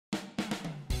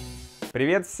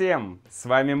Привет всем! С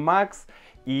вами Макс,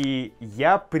 и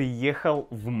я приехал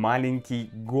в маленький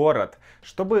город,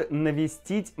 чтобы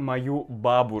навестить мою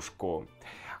бабушку.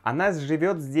 Она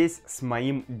живет здесь с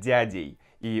моим дядей,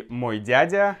 и мой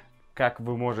дядя, как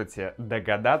вы можете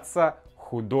догадаться,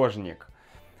 художник.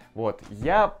 Вот,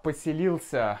 я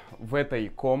поселился в этой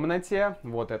комнате,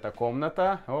 вот эта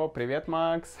комната. О, привет,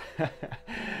 Макс!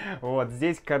 Вот,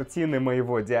 здесь картины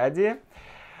моего дяди.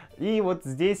 И вот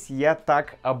здесь я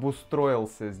так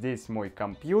обустроился. Здесь мой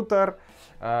компьютер,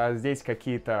 здесь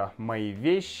какие-то мои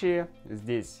вещи,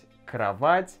 здесь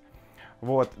кровать.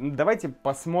 Вот, давайте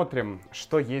посмотрим,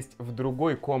 что есть в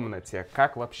другой комнате,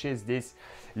 как вообще здесь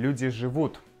люди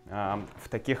живут в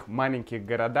таких маленьких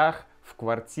городах, в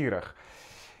квартирах.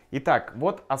 Итак,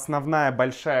 вот основная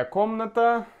большая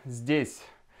комната. Здесь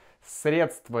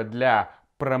средства для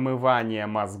промывания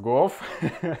мозгов.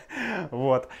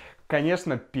 Вот.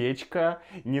 Конечно, печка,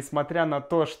 несмотря на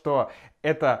то, что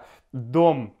это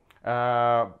дом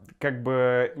как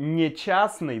бы не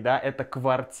частный, да, это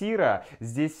квартира,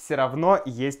 здесь все равно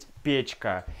есть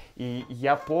печка. И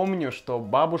я помню, что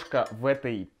бабушка в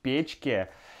этой печке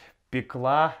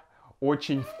пекла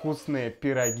очень вкусные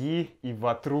пироги и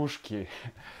ватрушки.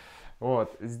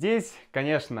 Вот, здесь,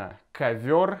 конечно,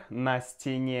 ковер на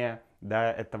стене.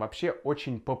 Да, это вообще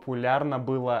очень популярно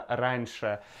было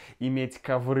раньше, иметь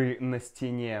ковры на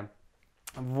стене.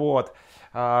 Вот,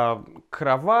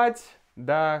 кровать,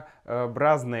 да,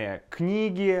 разные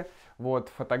книги. Вот,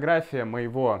 фотография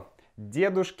моего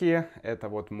дедушки. Это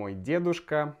вот мой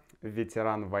дедушка,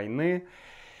 ветеран войны.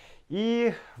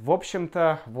 И, в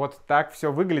общем-то, вот так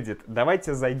все выглядит.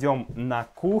 Давайте зайдем на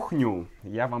кухню.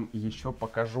 Я вам еще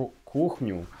покажу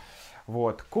кухню.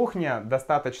 Вот, кухня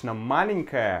достаточно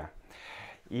маленькая.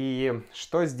 И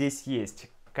что здесь есть?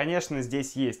 Конечно,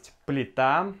 здесь есть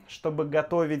плита, чтобы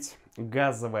готовить,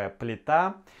 газовая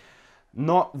плита.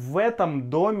 Но в этом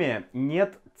доме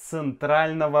нет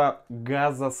центрального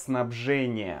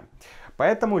газоснабжения.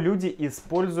 Поэтому люди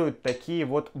используют такие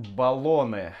вот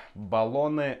баллоны.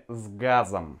 Баллоны с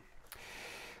газом.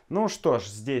 Ну что ж,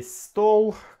 здесь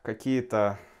стол,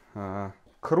 какие-то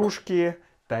кружки,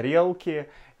 тарелки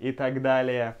и так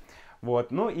далее.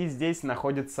 Вот, ну и здесь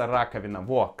находится раковина.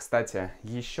 Во, кстати,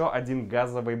 еще один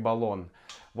газовый баллон.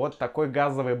 Вот такой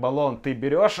газовый баллон ты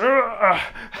берешь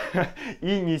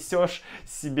и несешь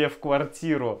себе в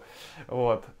квартиру.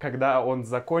 Вот, когда он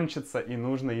закончится и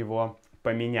нужно его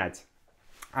поменять.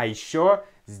 А еще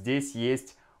здесь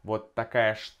есть вот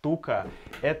такая штука.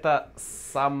 Это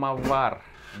самовар.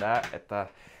 Да, это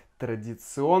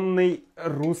традиционный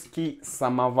русский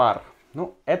самовар.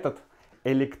 Ну, этот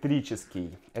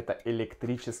электрический. Это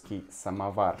электрический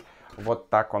самовар. Вот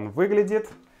так он выглядит.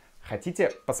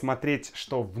 Хотите посмотреть,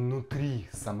 что внутри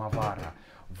самовара?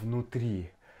 Внутри.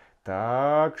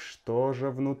 Так, что же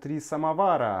внутри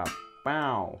самовара?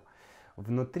 Пау!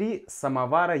 Внутри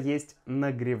самовара есть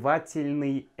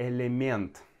нагревательный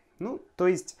элемент. Ну, то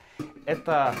есть,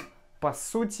 это, по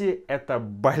сути, это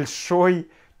большой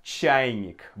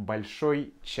чайник.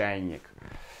 Большой чайник.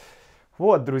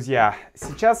 Вот, друзья,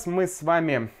 сейчас мы с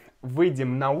вами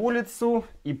выйдем на улицу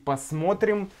и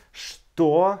посмотрим,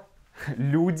 что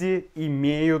люди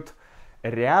имеют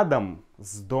рядом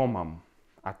с домом.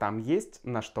 А там есть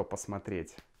на что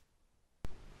посмотреть?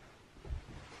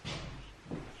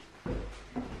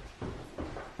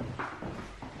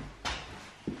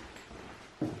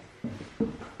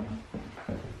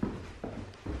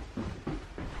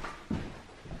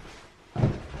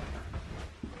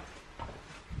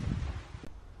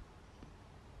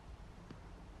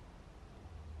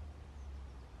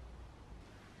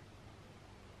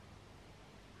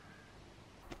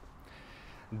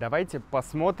 Давайте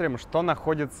посмотрим, что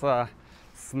находится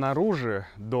снаружи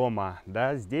дома.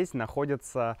 Да, здесь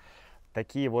находятся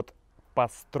такие вот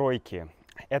постройки.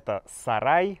 Это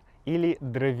сарай или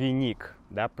дровяник.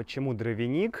 Да, почему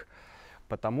дровяник?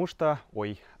 Потому что...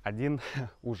 Ой, один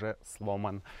уже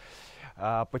сломан.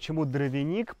 Почему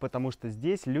дровяник? Потому что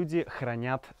здесь люди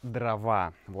хранят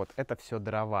дрова. Вот это все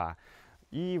дрова.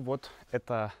 И вот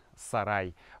это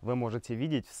сарай. Вы можете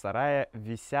видеть, в сарае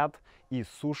висят и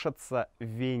сушатся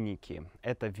веники.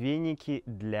 Это веники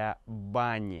для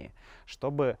бани,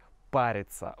 чтобы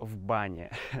париться в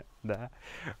бане. Да?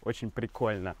 Очень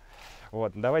прикольно.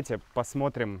 Вот, давайте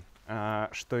посмотрим,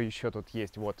 что еще тут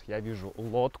есть. Вот, я вижу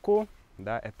лодку.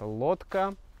 Да, это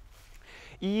лодка.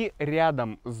 И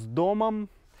рядом с домом,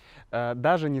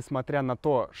 даже несмотря на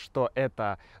то, что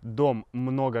это дом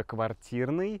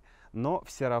многоквартирный, но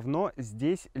все равно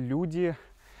здесь люди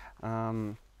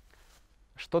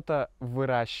что-то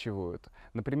выращивают.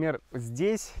 Например,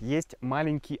 здесь есть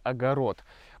маленький огород.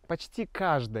 почти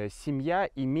каждая семья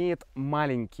имеет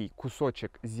маленький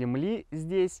кусочек земли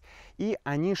здесь, и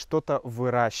они что-то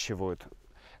выращивают.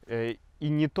 И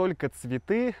не только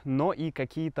цветы, но и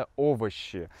какие-то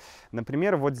овощи.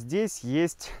 Например, вот здесь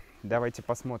есть, давайте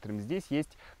посмотрим, здесь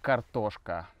есть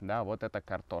картошка, да, вот это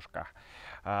картошка.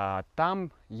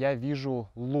 Там я вижу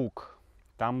лук,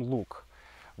 там лук.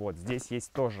 Вот здесь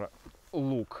есть тоже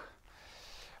лук.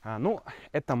 Ну,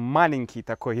 это маленький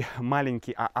такой,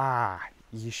 маленький,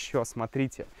 еще,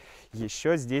 смотрите,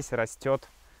 еще здесь растет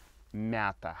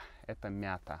мята, это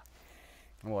мята.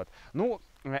 Вот. Ну,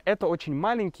 это очень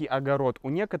маленький огород. У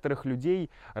некоторых людей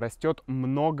растет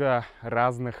много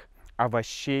разных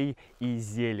овощей и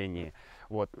зелени.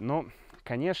 Вот. Но,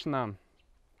 конечно,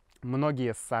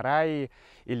 многие сараи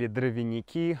или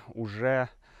дровяники уже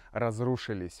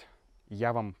разрушились.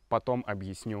 Я вам потом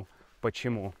объясню,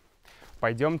 почему.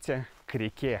 Пойдемте к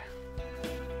реке.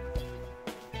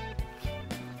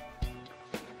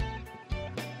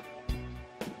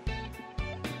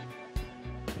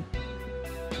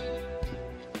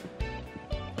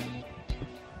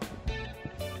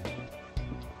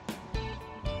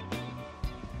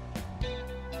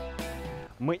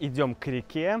 Мы идем к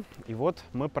реке, и вот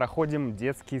мы проходим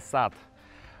детский сад.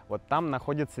 Вот там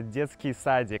находится детский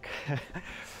садик.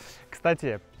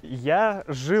 Кстати, я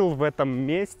жил в этом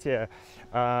месте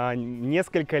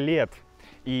несколько лет,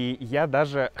 и я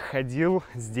даже ходил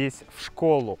здесь в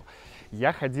школу.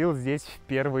 Я ходил здесь в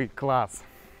 1 класс.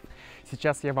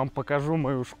 Сейчас я вам покажу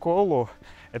мою школу.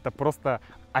 Это просто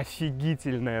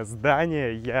офигительное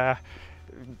здание.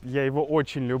 Я его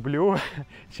очень люблю.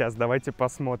 Сейчас давайте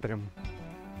посмотрим.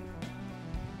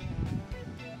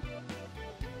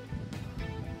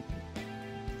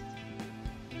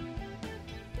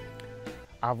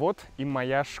 А вот и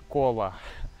моя школа,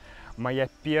 моя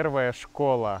первая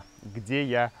школа, где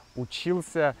я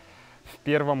учился в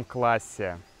 1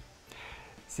 классе.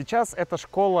 Сейчас эта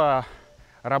школа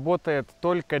работает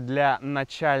только для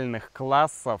начальных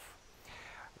классов,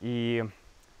 и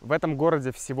в этом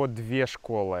городе всего 2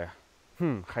 школы.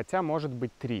 Хотя, может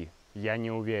быть, 3, я не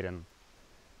уверен.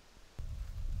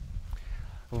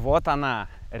 Вот она,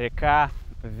 река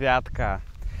Вятка,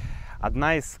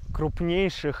 одна из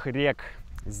крупнейших рек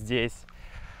здесь.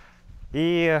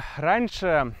 И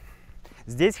раньше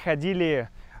здесь ходили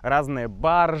разные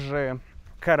баржи,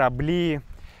 корабли,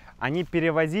 они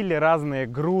перевозили разные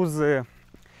грузы,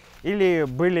 или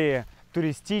были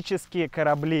туристические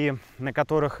корабли, на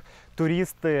которых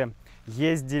туристы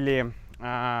ездили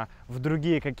в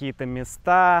другие какие-то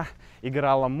места,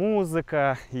 играла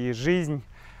музыка, и жизнь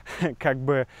как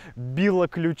бы била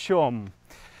ключом.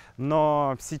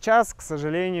 Но сейчас, к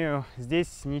сожалению,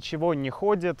 здесь ничего не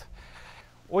ходит.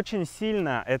 Очень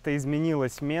сильно это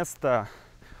изменилось место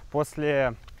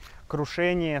после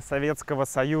крушения Советского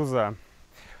Союза.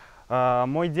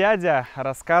 Мой дядя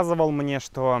рассказывал мне,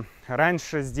 что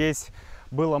раньше здесь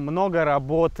было много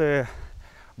работы,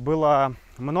 было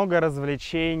много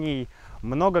развлечений,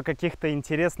 много каких-то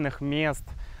интересных мест.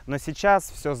 Но сейчас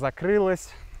все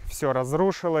закрылось, все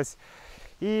разрушилось,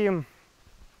 и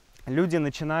люди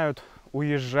начинают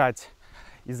уезжать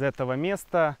из этого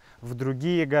места в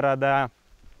другие города,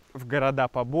 в города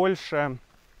побольше,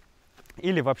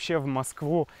 или вообще в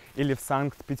Москву, или в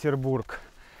Санкт-Петербург,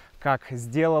 как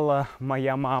сделала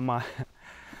моя мама.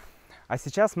 А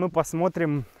сейчас мы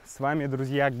посмотрим с вами,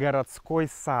 друзья, городской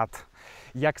сад.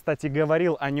 Я, кстати,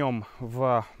 говорил о нем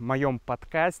в моем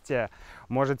подкасте,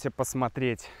 можете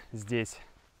посмотреть здесь.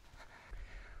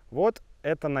 Вот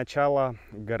это начало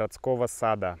городского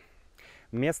сада.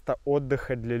 Место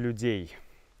отдыха для людей.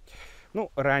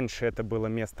 Ну, раньше это было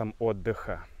местом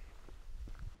отдыха.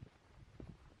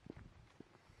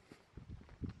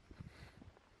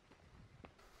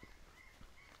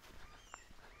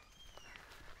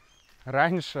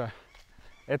 Раньше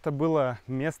это было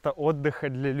место отдыха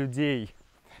для людей.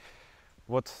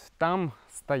 Вот там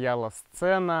стояла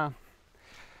сцена,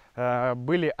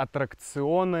 были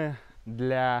аттракционы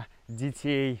для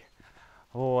детей.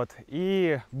 Вот.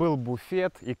 И был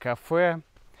буфет и кафе.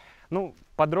 Ну,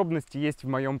 подробности есть в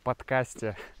моем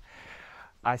подкасте.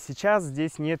 А сейчас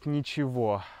здесь нет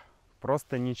ничего.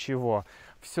 Просто ничего.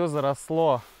 Все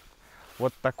заросло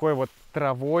вот такой вот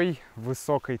травой,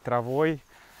 высокой травой.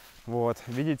 Вот,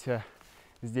 видите,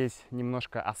 здесь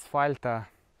немножко асфальта.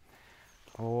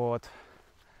 Вот.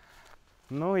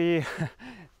 Ну и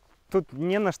тут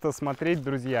не на что смотреть,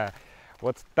 друзья.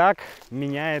 Вот так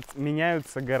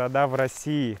меняются города в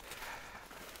России.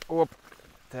 Оп.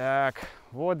 Так,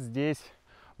 вот здесь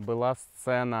была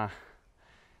сцена.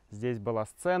 Здесь была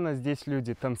сцена, здесь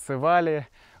люди танцевали,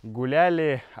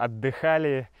 гуляли,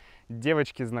 отдыхали.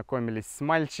 девочки знакомились с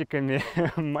мальчиками,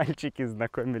 мальчики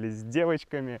знакомились с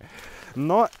девочками.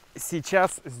 Но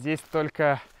сейчас здесь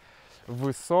только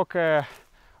высокая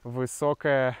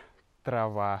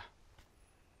трава.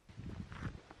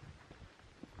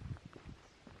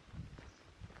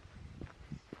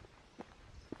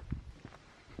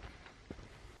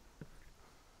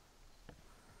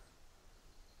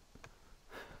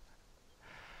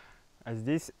 А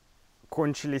здесь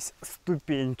кончились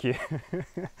ступеньки.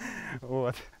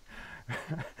 Вот.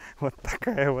 Вот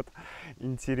такая вот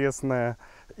интересная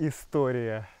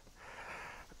история.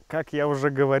 Как я уже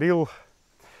говорил,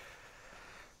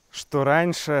 что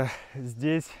раньше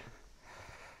здесь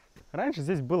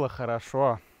было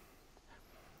хорошо.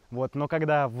 Вот, но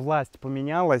когда власть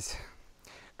поменялась,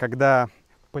 когда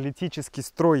политический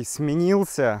строй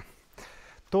сменился,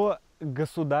 то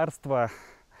государство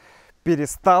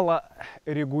перестало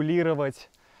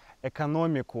регулировать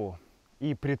экономику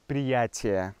и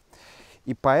предприятия.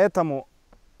 И поэтому,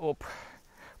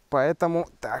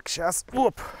 так, сейчас,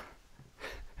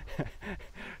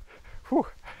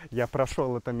 Фух, я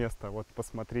прошел это место, вот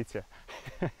посмотрите,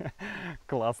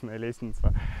 классная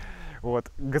лестница.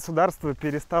 Вот, государство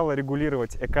перестало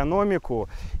регулировать экономику,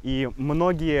 и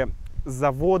многие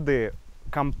заводы,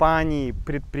 компании,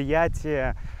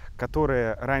 предприятия,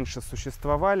 которые раньше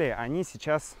существовали, они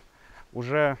сейчас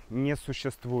уже не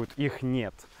существуют, их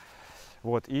нет.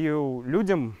 Вот, и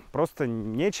людям просто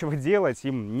нечего делать,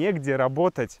 им негде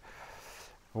работать.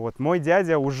 Вот, мой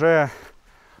дядя уже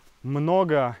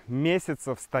много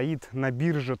месяцев стоит на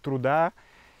бирже труда,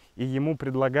 и ему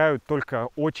предлагают только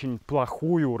очень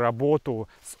плохую работу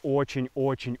с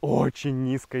очень-очень-очень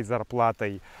низкой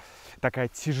зарплатой. Такая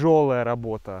тяжелая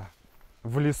работа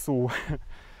в лесу.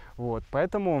 Вот,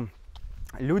 поэтому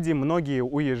люди многие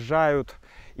уезжают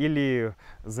или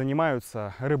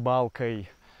занимаются рыбалкой,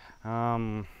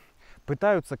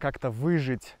 пытаются как-то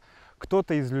выжить.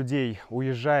 Кто-то из людей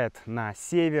уезжает на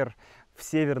север, в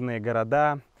северные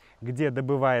города, где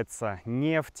добывается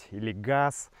нефть или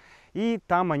газ, и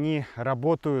там они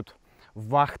работают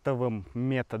вахтовым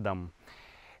методом.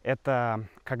 Это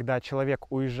когда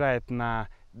человек уезжает на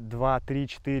 2, 3,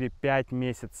 4, 5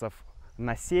 месяцев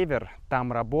на север,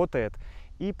 там работает,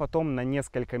 и потом на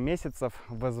несколько месяцев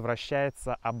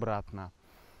возвращается обратно.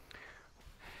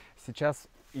 Сейчас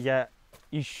я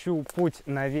ищу путь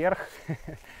наверх,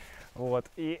 вот,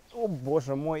 и, о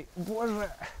боже мой, боже!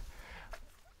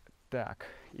 Так,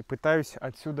 и пытаюсь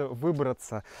отсюда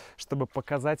выбраться, чтобы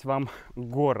показать вам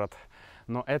город.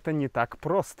 Но это не так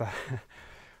просто.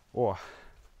 О,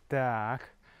 так.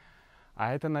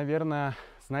 А это, наверное,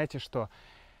 знаете что?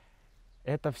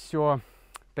 Это все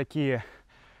такие,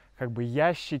 как бы,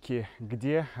 ящики,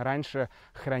 где раньше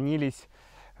хранились,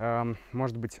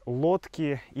 может быть,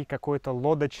 лодки и какое-то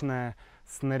лодочное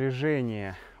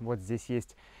снаряжение. Вот здесь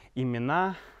есть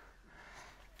имена.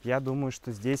 Я думаю,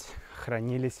 что здесь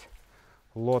хранились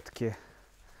лодки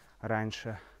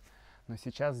раньше. Но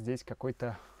сейчас здесь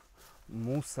какой-то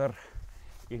мусор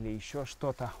или еще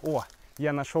что-то. О,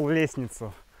 я нашел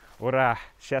лестницу. Ура!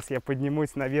 Сейчас я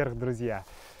поднимусь наверх, друзья.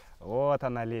 Вот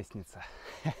она, лестница.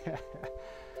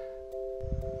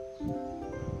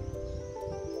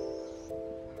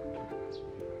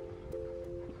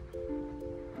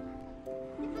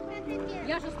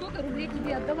 Я же 100 рублей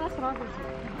тебе отдала сразу же.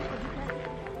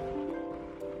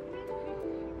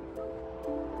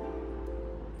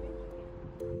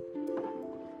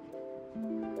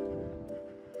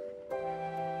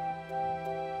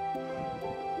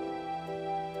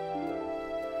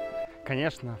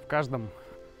 Конечно, в каждом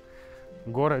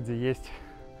городе есть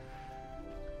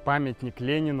памятник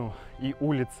Ленину и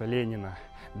улица Ленина.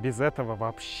 Без этого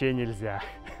вообще нельзя.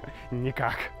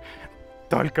 Никак.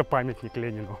 Только памятник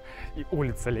Ленину и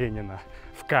улица Ленина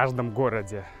в каждом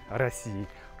городе России.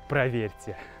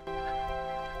 Проверьте.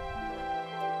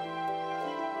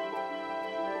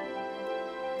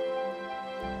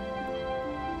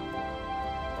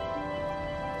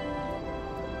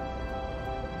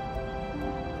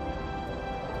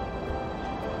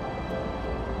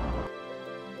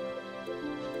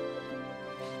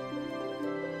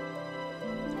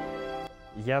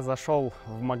 Я зашел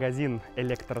в магазин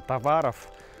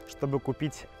электротоваров, чтобы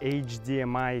купить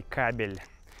HDMI кабель,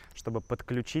 чтобы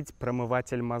подключить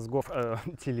промыватель мозгов,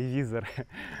 телевизор.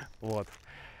 Вот.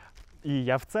 И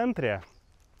я в центре.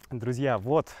 Друзья,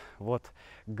 вот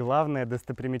главная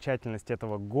достопримечательность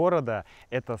этого города –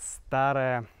 это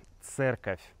старая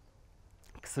церковь.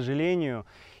 К сожалению,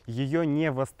 ее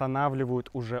не восстанавливают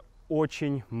уже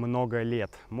очень много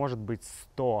лет, может быть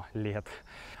 100 лет.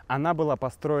 Она была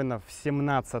построена в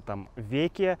 17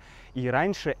 веке, и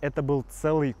раньше это был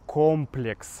целый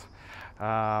комплекс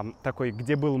такой,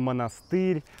 где был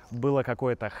монастырь, было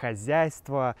какое-то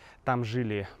хозяйство, там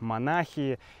жили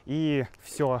монахи, и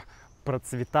все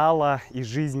процветало, и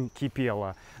жизнь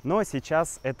кипела. Но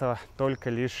сейчас это только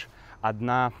лишь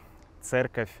одна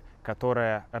церковь,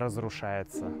 которая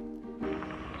разрушается.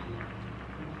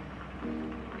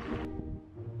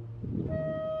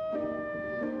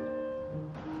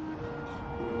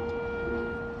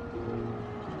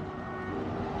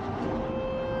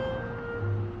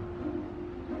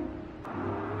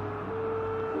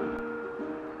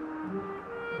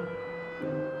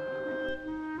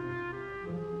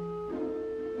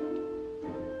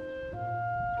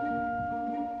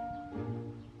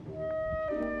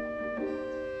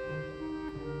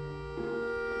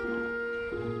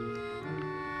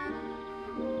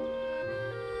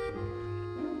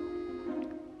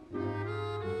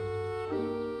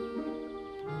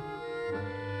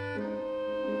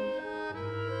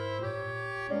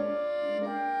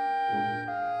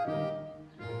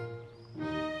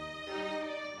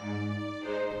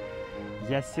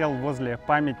 Я сел возле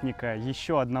памятника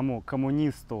еще одному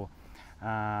коммунисту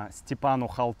Степану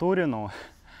Халтурину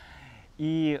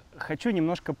и хочу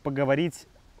немножко поговорить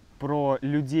про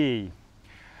людей.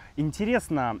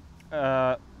 Интересная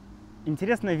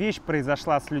вещь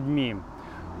произошла с людьми.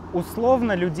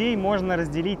 Условно людей можно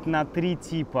разделить на 3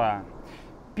 типа.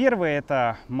 Первый —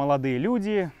 это молодые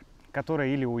люди,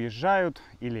 которые или уезжают,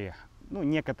 или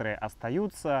некоторые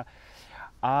остаются.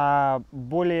 А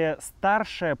более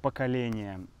старшее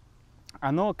поколение,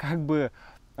 оно как бы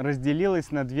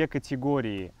разделилось на 2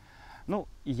 категории.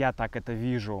 Я так это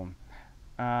вижу.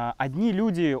 Одни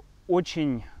люди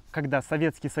когда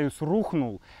Советский Союз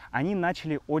рухнул, они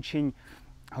начали очень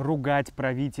ругать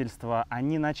правительство,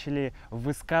 они начали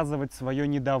высказывать свое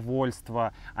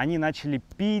недовольство, они начали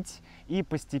пить и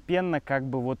постепенно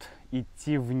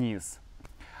идти вниз.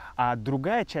 А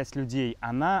другая часть людей,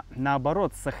 она,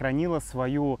 наоборот, сохранила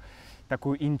свою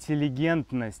такую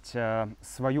интеллигентность,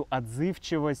 свою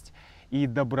отзывчивость и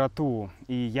доброту.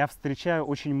 И я встречаю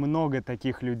очень много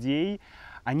таких людей.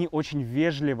 Они очень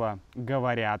вежливо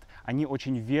говорят, они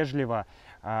очень вежливо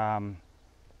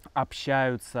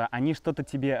общаются, они что-то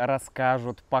тебе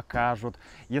расскажут, покажут.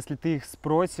 Если ты их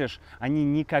спросишь, они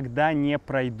никогда не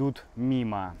пройдут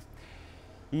мимо.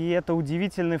 И это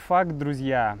удивительный факт,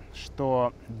 друзья,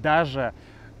 что даже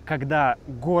когда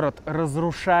город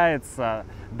разрушается,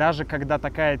 даже когда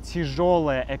такая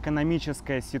тяжелая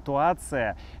экономическая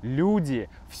ситуация, люди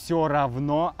все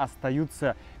равно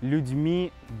остаются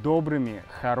людьми добрыми,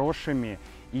 хорошими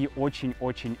и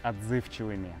очень-очень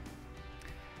отзывчивыми.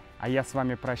 А я с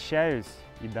вами прощаюсь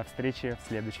и до встречи в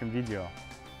следующем видео.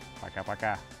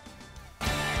 Пока-пока.